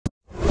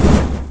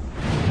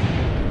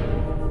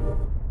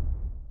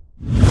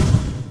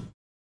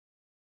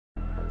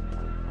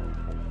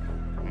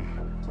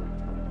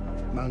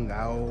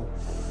Mangao,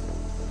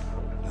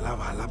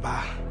 Lava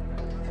Lava,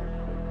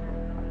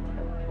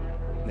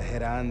 the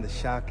Heron, the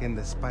Shark, and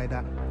the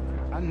Spider.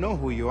 I know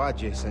who you are,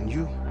 Jason.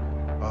 You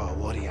are a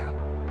warrior.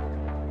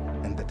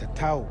 And the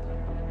Tatao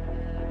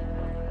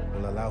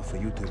will allow for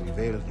you to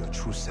reveal your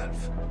true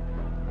self.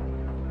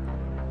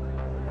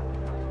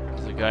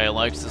 There's a guy who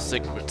likes to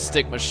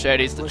stick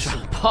machetes to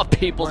chop off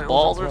people's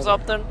balls or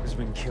something. Has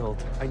been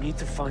killed. I need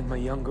to find my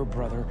younger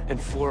brother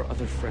and 4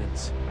 other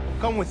friends.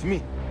 Come with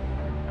me.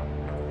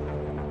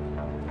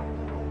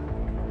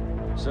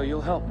 So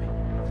you'll help me?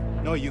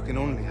 No, you can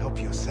only help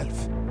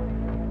yourself.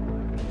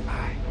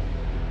 I'm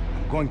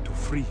going to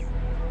free you.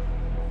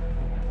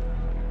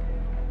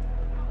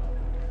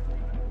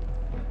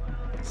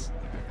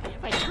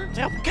 If I turns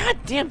out, god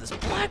damn, this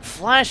black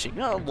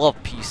flashing. I love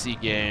PC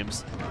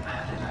games.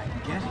 How did I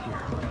get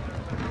here?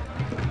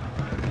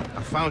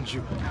 I found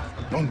you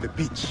on the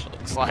beach.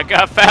 Looks like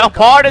I found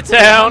part of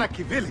town.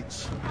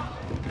 Village.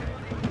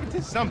 It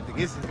is something,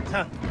 isn't it,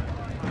 huh?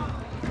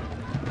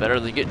 Better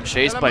than getting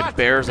chased by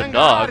bears and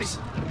dogs.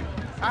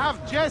 I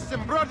have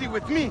Jason Brody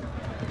with me,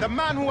 the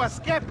man who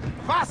escaped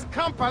Vast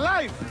Camp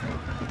alive.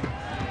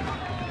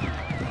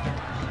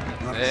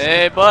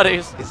 Hey,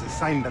 buddies. It's a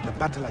sign that the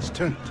battle has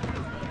turned.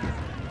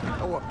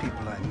 Our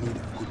people are in need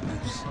of good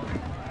news.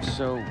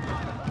 So,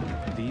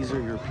 these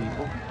are your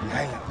people? The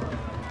island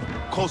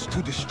calls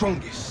to the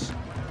strongest.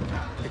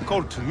 They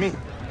called to me.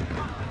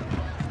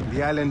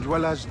 The island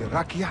dwellers, the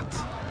Rakyat,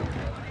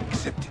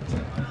 accepted.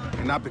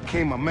 And I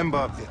became a member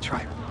of their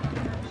tribe.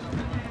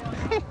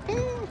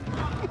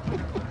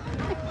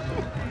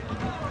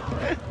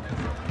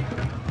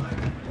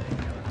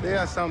 They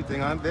are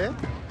something, aren't they?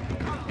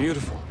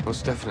 Beautiful,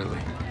 most definitely.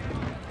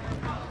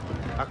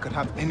 I could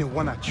have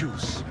anyone I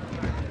choose,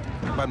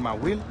 but my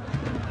will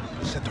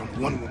is set on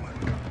one woman.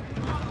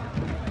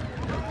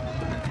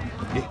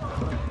 Here,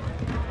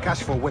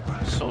 cash for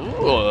weapons.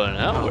 Ooh,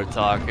 now we're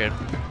talking.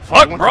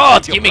 Fuck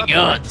broads, give me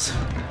guns.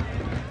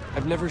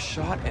 I've never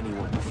shot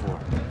anyone before.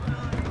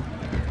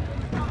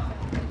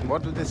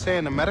 What do they say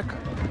in America?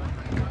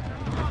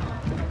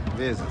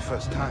 There's the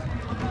first time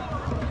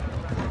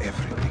for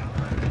everything.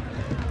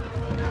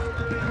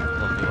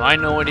 Look, if I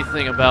know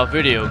anything about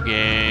video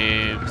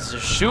games,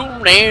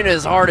 shooting ain't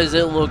as hard as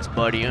it looks,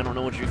 buddy. I don't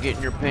know what you're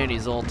getting your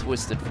panties all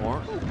twisted for.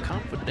 Ooh,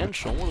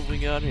 confidential. What have we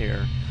got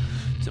here?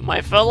 To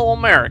my fellow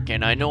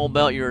American, I know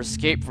about your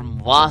escape from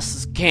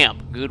Voss's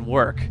camp. Good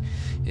work.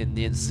 In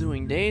the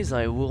ensuing days,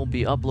 I will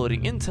be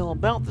uploading intel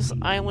about this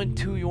island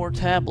to your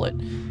tablet.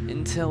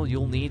 Intel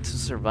you'll need to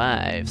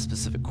survive.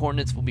 Specific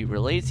coordinates will be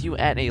relayed to you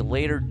at a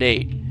later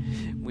date.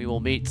 We will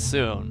meet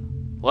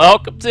soon.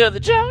 Welcome to the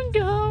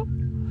jungle!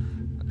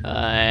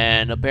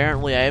 And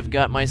apparently I've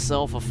got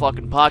myself a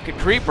fucking pocket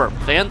creeper.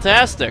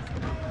 Fantastic!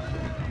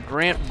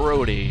 Grant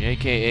Brody,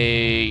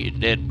 aka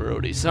Dead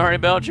Brody. Sorry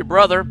about your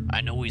brother. I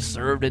know he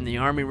served in the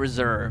Army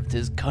Reserve.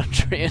 His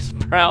country is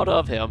proud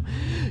of him.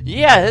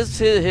 Yeah, his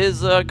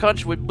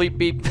country would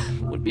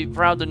be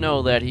proud to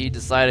know that he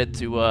decided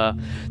to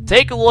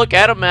take a look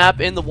at a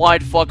map in the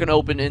wide fucking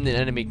open in the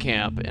enemy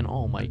camp. And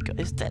oh my god,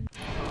 is that?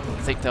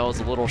 I think that was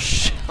a little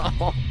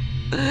show.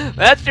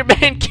 That's your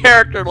main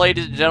character,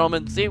 ladies and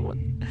gentlemen. See what?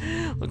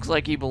 Looks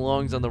like he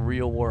belongs on the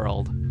real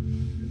world.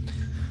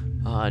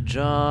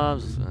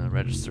 Jobs,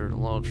 registered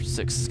alone for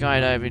 6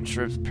 skydiving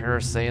trips,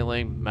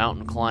 parasailing,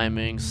 mountain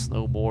climbing,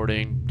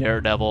 snowboarding,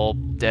 daredevil,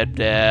 dead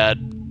dad,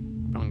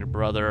 younger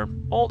brother,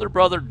 older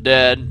brother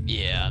dead.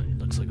 Yeah,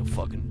 looks like a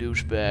fucking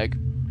douchebag.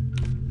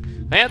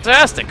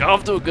 Fantastic,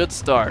 off to a good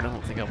start. I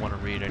don't think I want to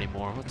read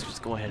anymore. Let's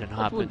just go ahead and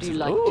hop into. What would you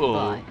like to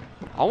buy?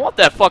 I want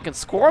that fucking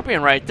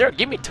scorpion right there.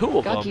 Give me 2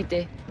 of them.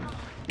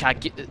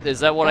 Is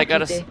that what I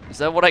gotta? Is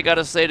that what I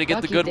gotta say to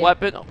get the good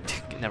weapon? Oh,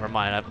 never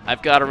mind.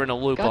 I've got her in a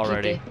loop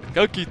already.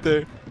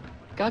 Kakite.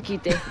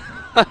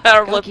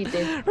 Her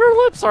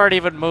lips aren't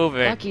even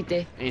moving.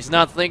 He's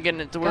not thinking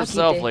it to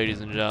herself,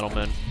 ladies and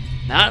gentlemen.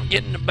 Now I'm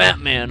getting the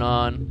Batman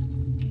on.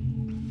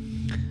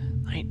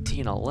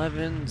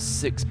 1911,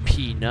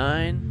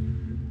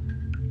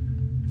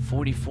 6P9,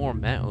 44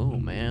 oh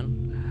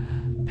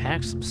man.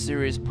 Packs some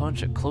serious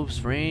punch at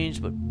close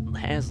range, but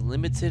has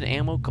limited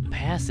ammo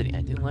capacity.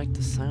 I didn't like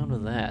the sound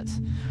of that.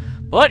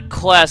 But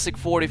classic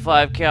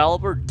 45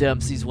 caliber,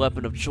 Dempsey's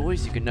weapon of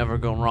choice. You can never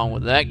go wrong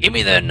with that. Give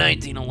me that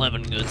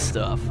 1911 good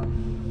stuff.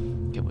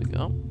 Here we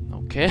go.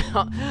 Okay.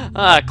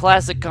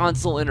 Classic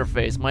console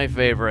interface, my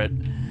favorite.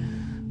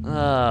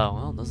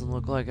 Well, doesn't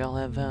look like I'll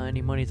have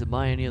any money to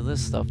buy any of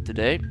this stuff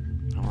today.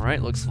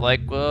 Alright, looks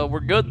like we're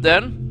good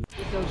then.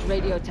 Get those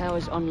radio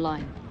towers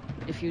online.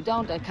 If you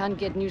don't, I can't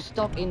get new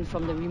stock in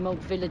from the remote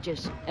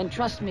villages. And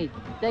trust me,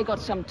 they got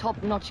some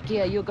top-notch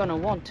gear you're gonna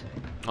want.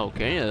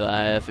 Okay,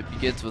 if it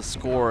begins with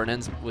score and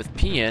ends with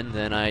PN,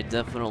 then I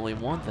definitely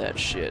want that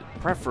shit.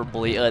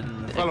 Preferably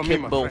in a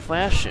Kimbo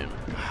fashion.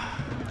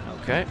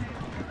 Okay.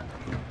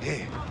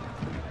 Here,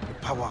 the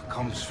power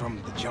comes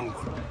from the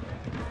jungle,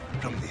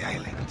 from the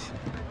island.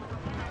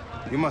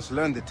 You must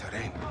learn the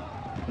terrain.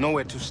 Know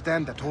where to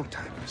stand at all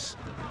times.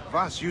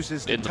 Voss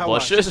uses the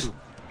towers to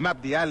map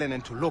the island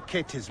and to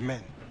locate his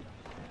men.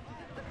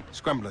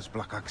 Scramblers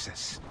block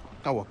access.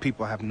 Our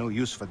people have no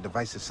use for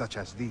devices such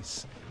as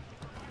these.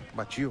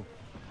 But you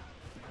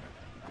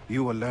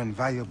will learn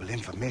valuable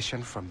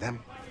information from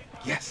them.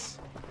 Yes,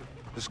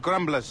 the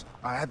Scramblers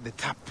are at the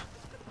top.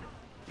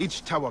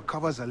 Each tower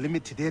covers a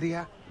limited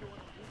area.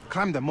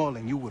 Climb them all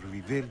and you will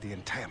reveal the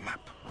entire map.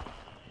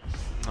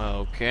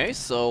 Okay,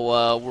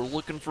 so we're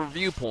looking for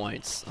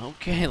viewpoints.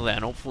 Okay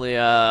then, hopefully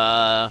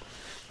got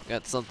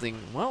something.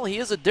 Well, he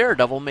is a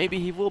daredevil. Maybe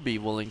he will be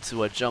willing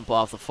to jump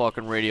off the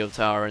fucking radio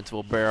tower into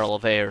a barrel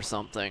of hay or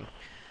something.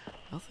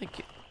 I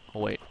think. Oh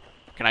wait,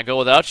 can I go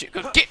without you?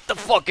 Get the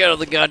fuck out of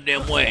the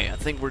goddamn way! I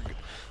think we're.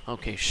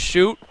 Okay,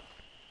 shoot.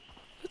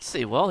 Let's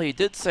see. Well, he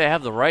did say I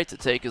have the right to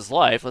take his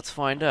life. Let's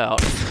find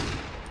out.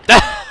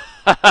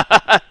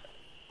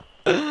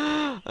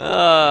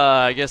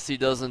 I guess he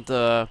doesn't.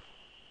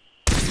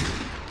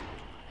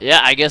 Yeah,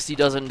 I guess he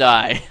doesn't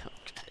die.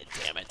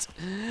 Damn it.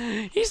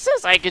 He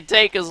says I can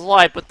take his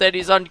life, but then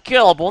he's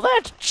unkillable.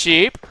 That's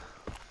cheap.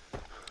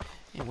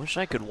 I wish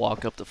I could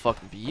walk up to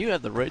fucking you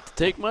have the right to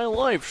take my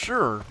life,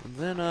 sure. And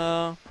then,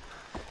 yeah,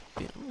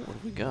 what do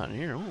we got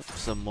here? Oh,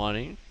 some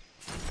money.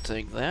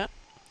 Take that.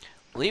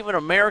 Leaving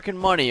American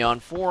money on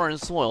foreign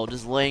soil,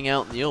 just laying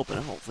out in the open.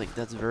 I don't think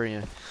that's a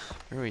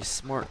very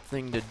smart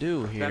thing to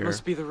do here. That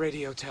must be the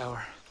radio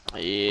tower.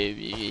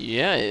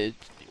 Yeah,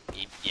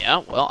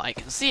 yeah, well, I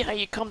can see how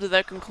you come to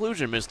that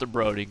conclusion, Mr.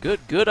 Brody.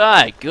 Good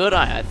eye.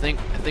 I think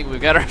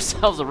we've got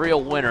ourselves a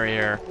real winner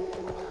here.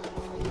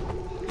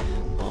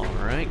 All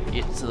right,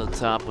 get to the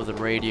top of the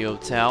radio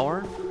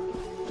tower.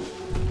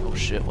 Oh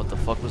shit! What the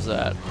fuck was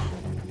that?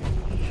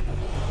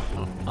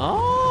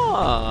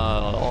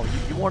 Oh,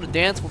 you want to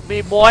dance with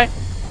me, boy?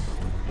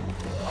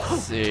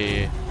 Let's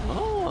see.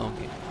 Oh,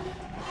 okay.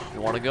 You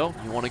want to go?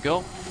 You want to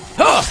go?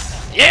 Huh!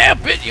 Yeah,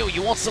 bit you.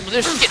 You want some of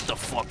this? Get the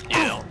fuck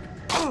down.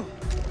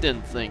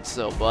 Didn't think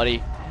so,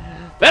 buddy.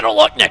 Better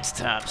luck next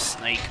time,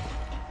 Snake.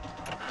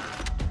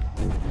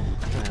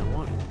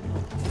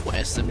 What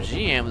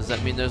SMG ammo? Does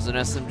that mean there's an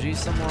SMG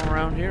somewhere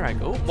around here? I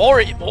go,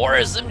 more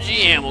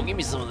SMG ammo. Give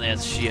me some of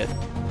that shit.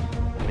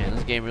 Man,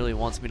 this game really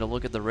wants me to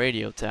look at the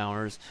radio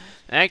towers.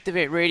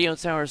 Activate radio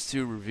towers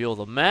to reveal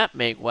the map,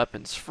 make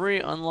weapons free,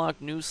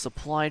 unlock new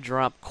supply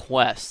drop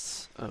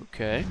quests.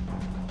 Okay.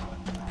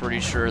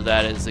 Pretty sure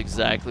that is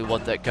exactly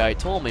what that guy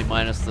told me,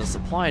 minus the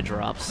supply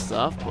drop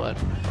stuff, but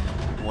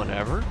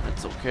whatever,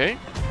 it's okay.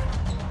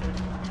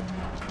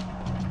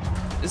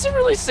 Is it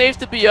really safe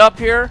to be up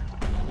here?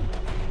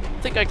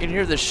 I think I can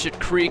hear this shit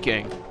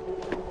creaking.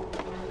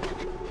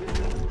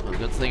 Well,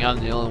 good thing I'm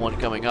the only one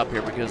coming up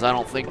here because I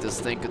don't think this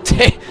thing could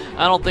take.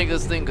 I don't think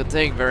this thing could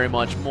take very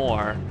much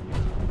more.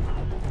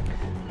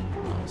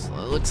 So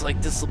it looks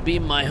like this will be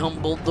my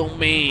humble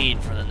domain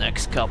for the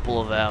next couple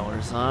of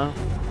hours, huh?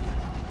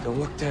 Don't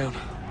look down.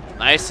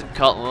 Nice and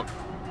cut.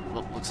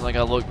 Looks like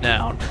I look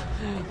down.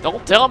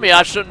 Don't tell me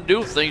I shouldn't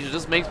do things. It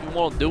just makes me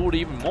want to do it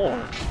even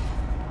more.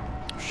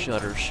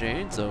 Shutter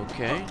shades,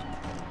 okay.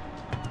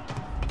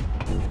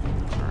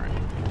 Alright.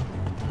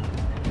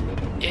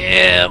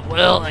 Yeah,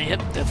 well, yep,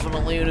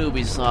 definitely an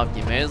Ubisoft.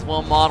 You may as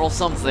well model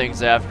some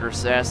things after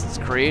Assassin's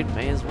Creed.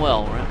 May as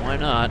well, right? Why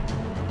not?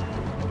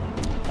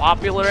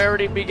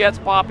 Popularity begets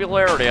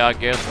popularity, I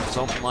guess, or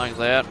something like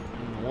that.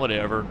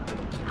 Whatever.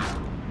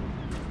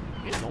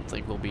 I don't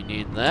think we'll be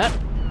needing that.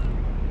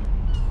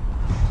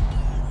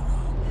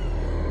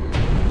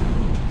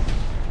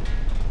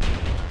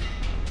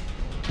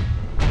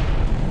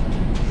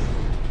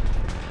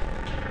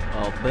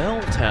 A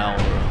bell tower,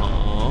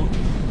 huh?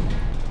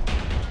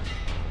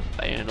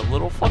 And a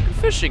little fucking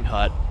fishing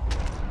hut.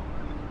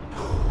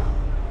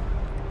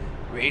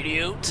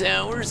 Radio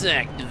towers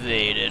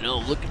activated. Oh,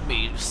 look at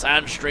me,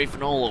 side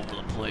strafing all over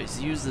the place.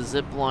 Use the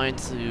zip line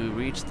to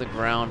reach the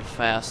ground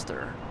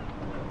faster.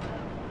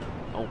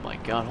 Oh my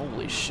god,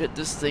 holy shit,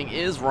 this thing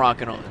is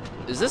rocking on.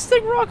 Is this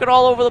thing rocking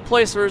all over the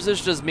place, or is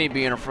this just me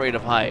being afraid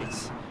of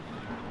heights?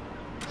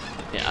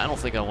 Yeah, I don't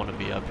think I want to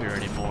be up here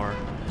anymore.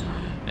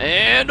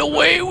 And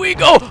away we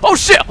go! Oh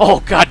shit! Oh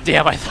god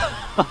damn, I thought.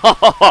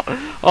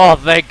 Oh,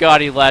 thank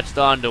god he latched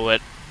onto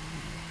it.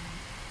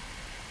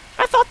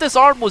 I thought this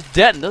arm was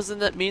dead. Doesn't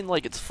that mean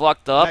like it's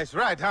fucked up? Nice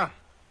ride, huh?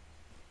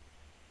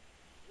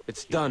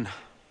 It's done.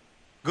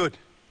 Good.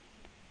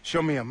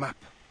 Show me a map.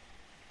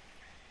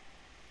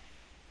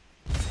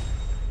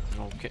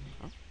 Okay.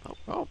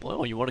 Oh,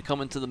 well, you want to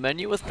come into the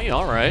menu with me?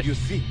 Alright. You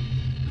see,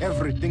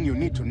 everything you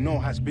need to know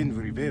has been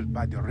revealed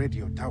by the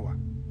radio tower.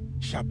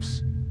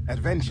 Shops,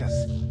 adventures.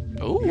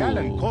 Ooh. The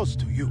island calls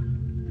to you.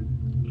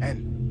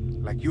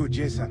 And, like you,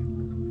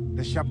 Jason,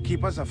 the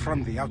shopkeepers are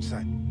from the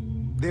outside.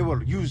 They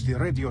will use the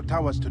radio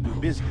towers to do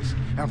business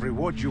and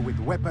reward you with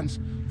weapons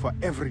for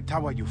every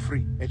tower you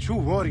free. A true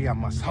warrior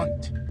must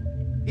hunt.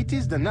 It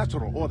is the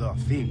natural order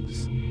of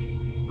things.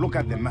 Look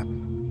at the map.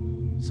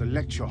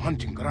 Select your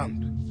hunting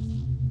ground.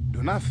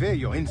 Do not fear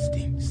your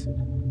instincts.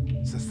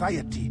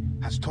 Society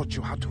has taught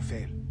you how to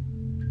fail,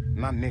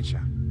 not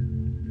nature.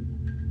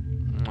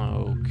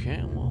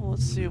 Okay, well,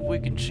 let's see if we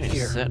can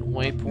change that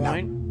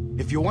waypoint.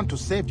 Now, if you want to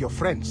save your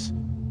friends,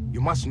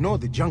 you must know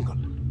the jungle.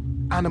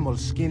 animal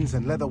skins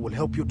and leather will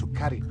help you to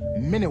carry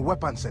many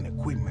weapons and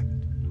equipment.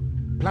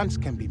 Plants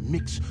can be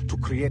mixed to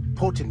create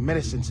potent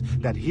medicines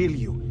that heal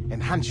you,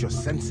 enhance your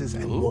senses,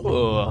 and more.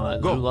 Ooh, I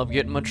do love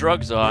getting my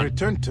drugs on.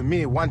 Return to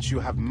me once you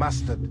have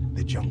mastered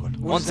the jungle.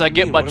 Once I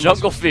get my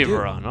jungle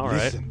fever on,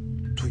 alright.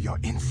 Listen to your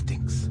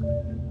instincts.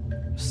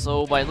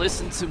 So by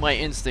listen to my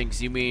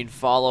instincts, you mean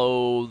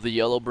follow the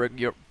yellow brick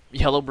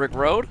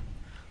road?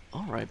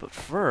 Alright, but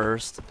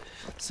first,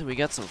 so we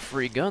got some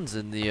free guns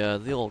in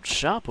the old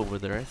shop over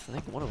there. I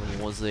think one of them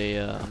was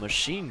a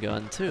machine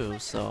gun too,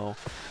 so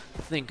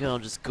I think I'll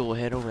just go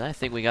ahead over there. I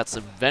think we got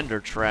some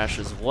vendor trash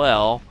as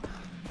well.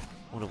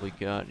 What do we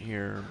got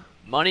here?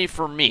 Money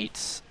for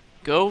meat.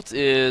 Goat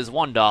is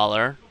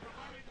 $1.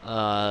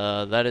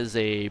 That is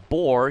a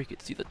boar. You can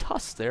see the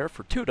tusks there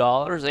for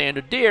 $2, and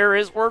a deer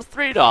is worth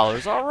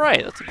 $3.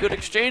 Alright, that's a good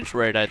exchange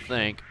rate, I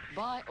think.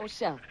 Buy or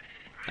sell?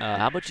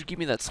 How about you give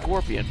me that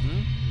scorpion,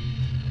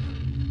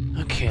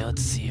 Okay,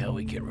 let's see how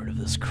we get rid of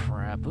this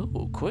crap.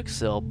 Ooh, quick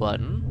sell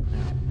button.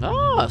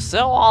 Ah,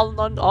 sell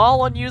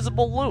all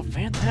unusable loot.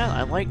 Fantastic.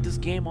 I like this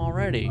game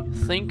already.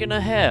 Thinking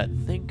ahead.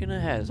 Thinking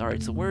ahead.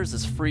 Alright, so where's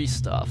this free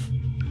stuff?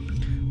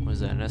 What is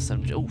that, an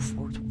SMG? Oh,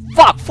 fuck!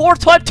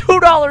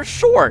 $2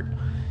 short!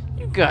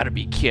 You gotta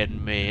be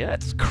kidding me.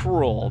 That's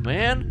cruel,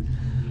 man.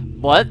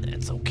 But,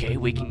 it's okay.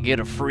 We can get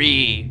a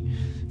free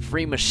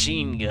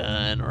machine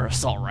gun, or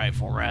assault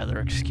rifle, rather,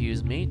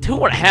 excuse me.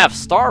 2.5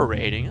 star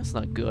rating. That's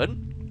not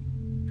good.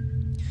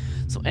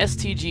 So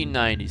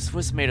STG-90,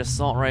 Swiss-made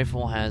assault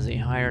rifle, has a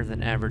higher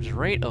than average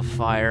rate of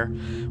fire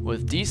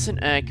with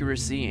decent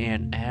accuracy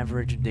and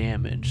average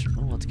damage.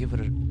 Oh, let's give it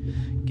a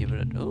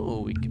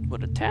oh, we can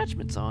put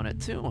attachments on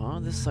it too, huh?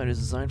 This sight is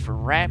designed for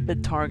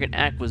rapid target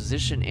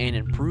acquisition and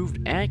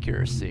improved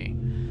accuracy.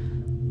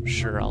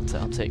 Sure, I'll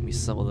take me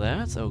some of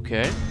that.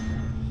 Okay.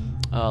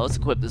 Let's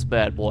equip this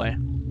bad boy.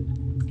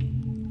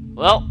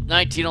 Well,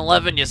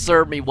 1911, you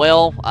served me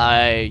well.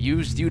 I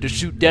used you to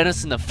shoot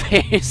Dennis in the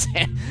face,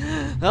 and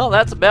well,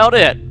 that's about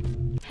it.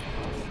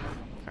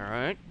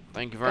 Alright,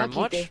 thank you very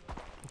much.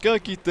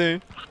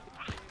 Kakite.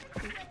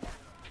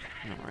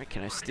 Alright,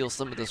 can I steal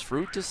some of this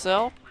fruit to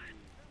sell?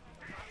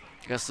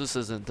 Guess this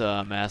isn't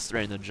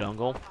mastering the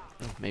jungle.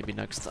 Maybe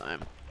next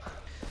time.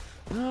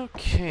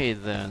 Okay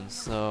then,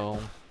 so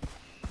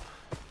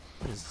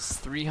what is this,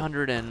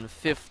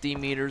 350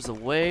 meters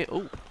away?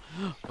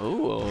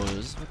 Oh, is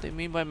this what they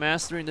mean by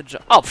mastering the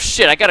jungle? Oh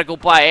shit, I gotta go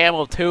buy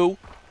ammo too.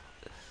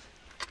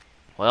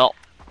 Well,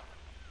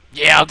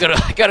 yeah, I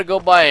gotta go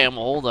buy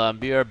ammo. Hold on,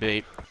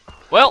 BRB.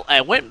 Well,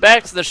 I went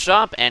back to the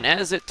shop, and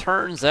as it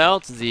turns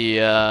out, the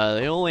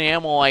only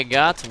ammo I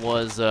got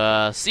was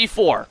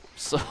C4.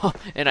 So,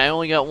 and I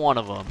only got one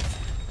of them.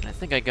 And I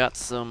think I got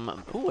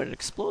some. Ooh, it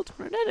explodes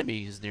when an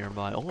enemy is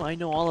nearby. Oh, I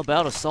know all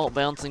about assault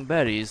bouncing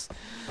Bettys.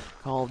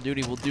 Call of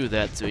Duty will do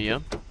that to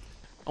you.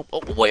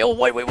 Oh, wait!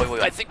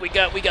 I think we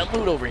got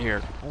loot over here.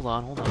 Hold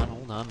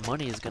on.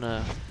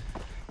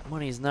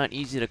 Money's not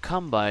easy to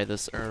come by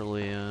this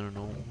early. I don't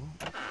know.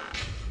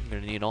 I'm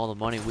gonna need all the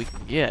money we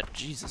can get.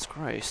 Jesus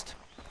Christ.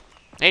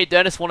 Hey,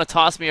 Dennis, want to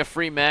toss me a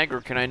free mag,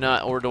 or can I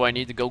not? Or do I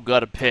need to go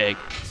gut a pig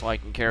so I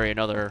can carry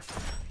another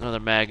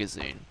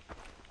magazine?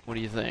 What do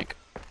you think?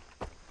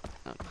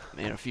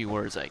 Man, a few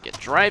words I get.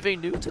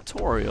 Driving new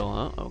tutorial,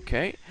 huh?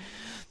 Okay.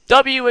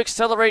 W,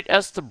 accelerate,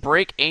 S to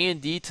brake, A and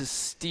D to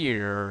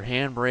steer.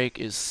 Handbrake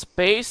is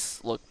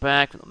space. Look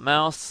back with the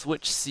mouse.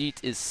 Switch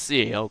seat is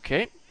C.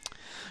 Okay.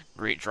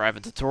 Great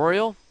driving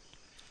tutorial.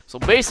 So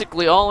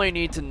basically, all I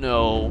need to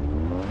know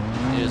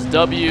is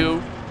W,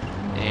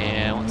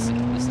 and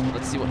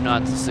let's see what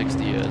not to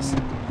 60 is.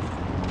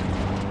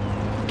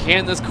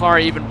 Can this car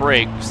even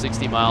brake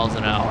 60 miles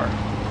an hour?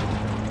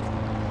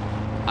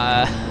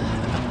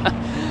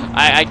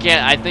 I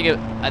can't. I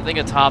think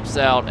it tops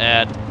out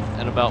at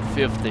about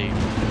 50.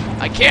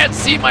 I can't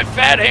see. My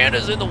fat hand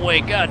is in the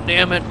way. God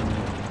damn it!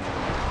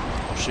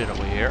 Oh shit, are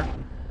we here?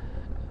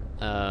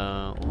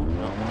 Oh,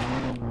 no.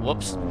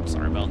 Whoops.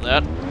 Sorry about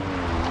that.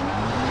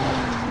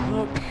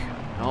 Okay.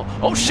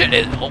 Oh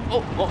shit!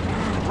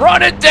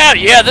 Run it down!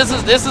 Yeah, this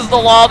is the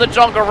law of the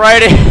jungle,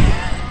 right?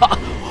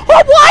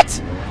 Oh, what?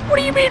 What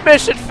do you mean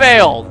mission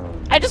failed?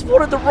 I just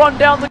wanted to run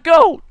down the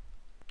goat.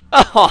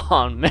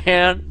 Oh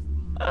man.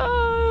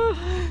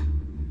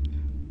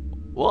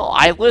 Well,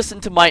 I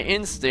listened to my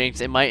instincts,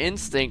 and my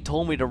instinct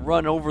told me to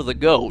run over the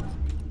goat.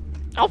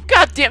 Oh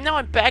goddamn! Now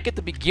I'm back at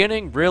the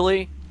beginning.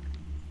 Really?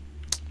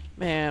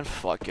 Man,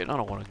 fuck it. I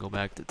don't want to go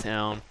back to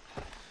town.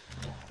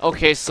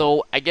 Okay,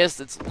 so I guess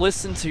it's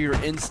listen to your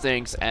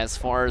instincts as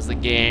far as the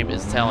game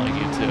is telling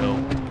you to.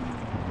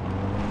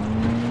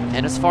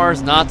 And as far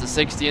as not to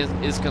 60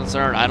 is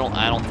concerned, I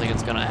don't think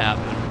it's gonna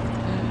happen.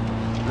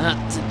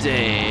 Not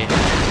today.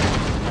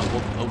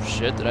 Oh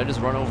shit! Did I just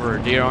run over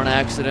a deer on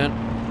accident?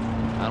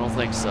 I don't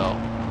think so.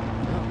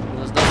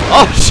 There's nothing.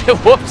 Oh shit!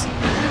 Whoops.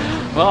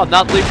 Well, I'm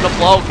not leaving them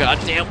low.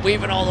 Goddamn,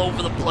 weaving all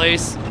over the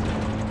place.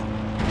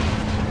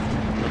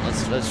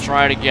 Let's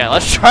try it again.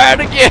 Let's try it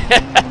again.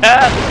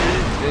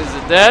 Is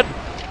it dead?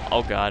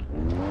 Oh god.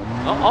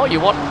 Oh, you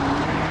want?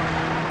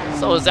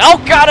 So is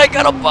oh god, I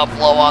got a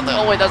buffalo on the.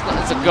 Oh wait,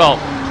 that's a goat.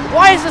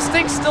 Why is this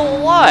thing still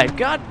alive?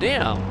 God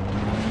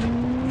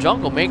damn.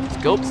 Jungle makes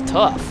goats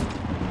tough.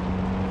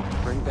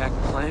 Bring back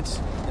plants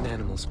and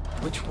animals.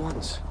 Which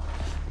ones?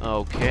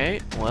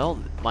 Okay, well,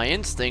 my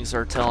instincts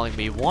are telling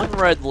me 1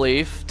 red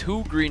leaf,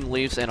 2 green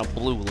leaves, and a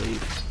blue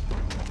leaf.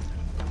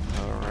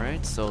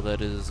 Alright, so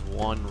that is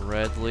 1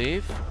 red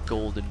leaf,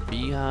 golden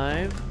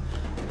beehive.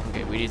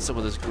 Okay, we need some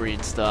of this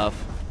green stuff.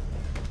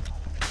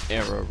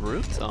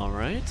 Arrowroot,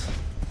 alright.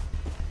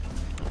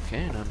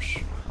 Okay, and I'm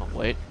oh,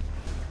 wait.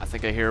 I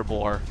think I hear a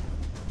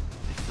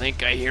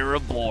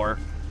boar.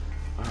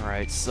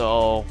 Alright,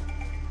 so...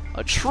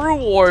 a true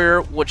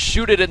warrior would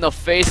shoot it in the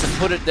face and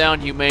put it down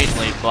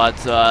humanely, but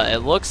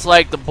it looks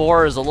like the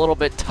boar is a little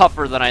bit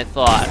tougher than I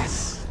thought.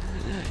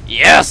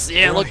 Yes!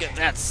 Yeah, look at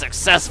that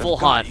successful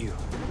hunt.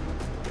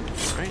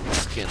 Alright,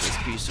 let's skin this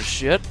piece of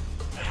shit.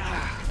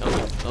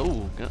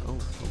 Oh,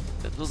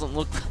 that doesn't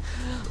look...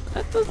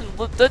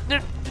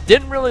 That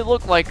didn't really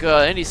look like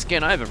any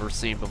skin I've ever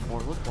seen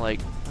before. It looked like,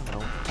 I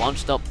don't know,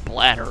 bunched up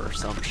bladder or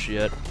some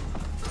shit.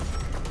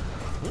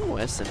 Ooh,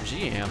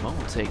 SMG ammo.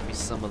 We'll take me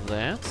some of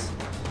that.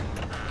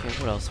 Okay,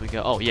 what else we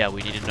got? Oh yeah,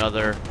 we need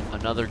another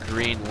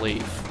green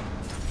leaf.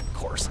 Of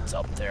course it's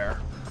up there.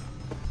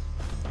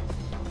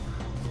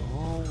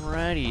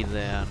 Alrighty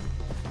then.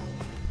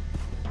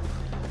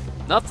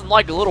 Nothing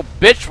like a little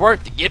bitch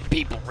work to get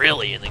people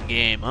really in the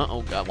game.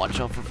 Oh god, watch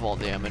out for fall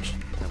damage.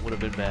 That would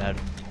have been bad.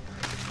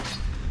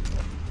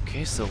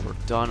 Okay, so we're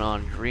done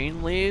on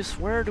green leaves.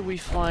 Where do we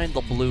find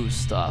the blue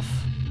stuff?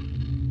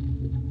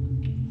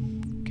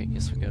 Okay,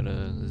 guess we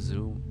gotta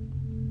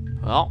zoom.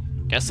 Well,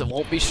 guess it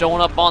won't be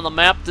showing up on the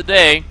map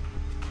today.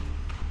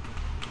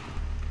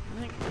 I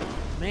think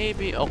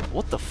maybe. Oh,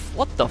 what?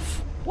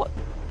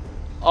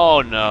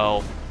 Oh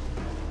no.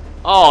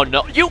 Oh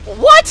no. You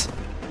what?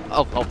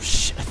 Oh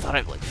shit. I thought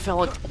I like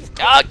fell in.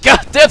 Ah,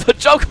 god damn, the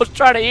jungle's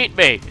trying to eat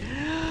me.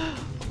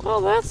 Well,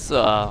 that was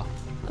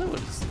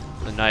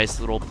a nice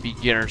little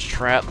beginner's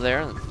trap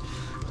there.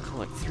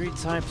 Collect 3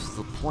 types of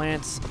the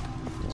plants